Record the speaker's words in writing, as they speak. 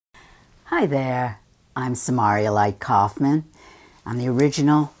Hi there, I'm Samaria Light Kaufman. I'm the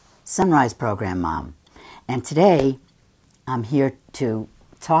original Sunrise Program mom. And today I'm here to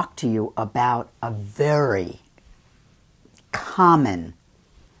talk to you about a very common,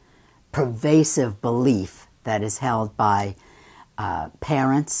 pervasive belief that is held by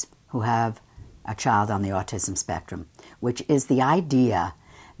parents who have a child on the autism spectrum, which is the idea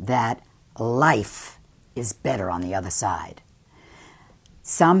that life is better on the other side.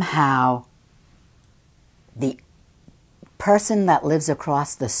 Somehow, the person that lives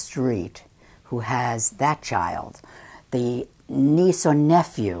across the street who has that child, the niece or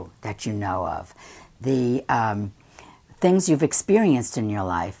nephew that you know of, the things you've experienced in your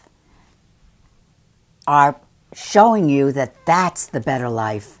life are showing you that that's the better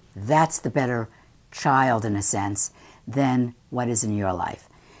life, that's the better child in a sense, than what is in your life.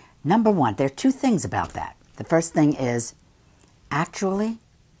 Number one, there are two things about that. The first thing is, actually,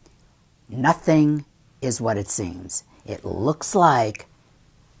 nothing is what it seems. It looks like,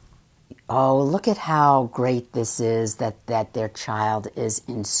 oh, look at how great this is that their child is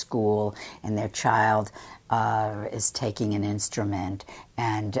in school and their child is taking an instrument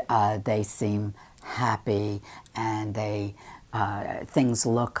and they seem happy and things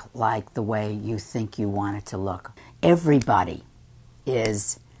look like the way you think you want it to look. Everybody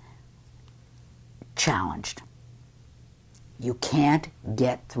is challenged. You can't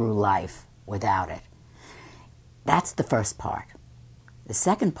get through life without it. That's the first part. The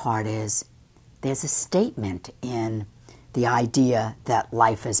second part is there's a statement in the idea that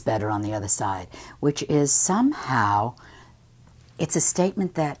life is better on the other side, which is somehow it's a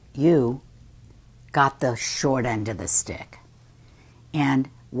statement that you got the short end of the stick.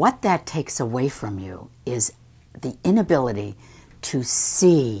 And what that takes away from you is the inability to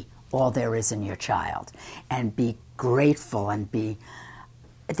see all there is in your child and be grateful and be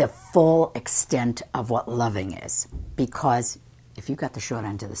the full extent of what loving is. Because if you got the short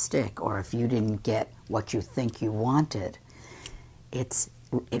end of the stick, or if you didn't get what you think you wanted, it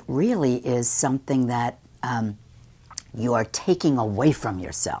really is something that you are taking away from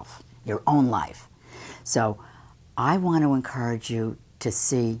yourself, your own life. So I want to encourage you to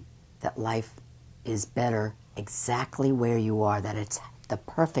see that life is better exactly where you are, that it's the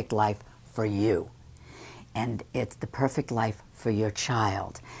perfect life for you. And it's the perfect life for your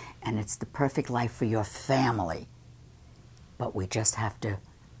child. And it's the perfect life for your family. But we just have to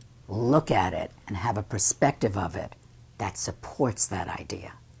look at it and have a perspective of it that supports that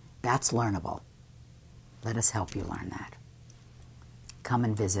idea. That's learnable. Let us help you learn that. Come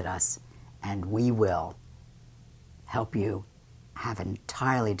and visit us, and we will help you have an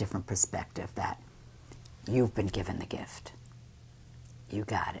entirely different perspective that you've been given the gift. You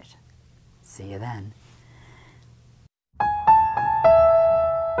got it. See you then.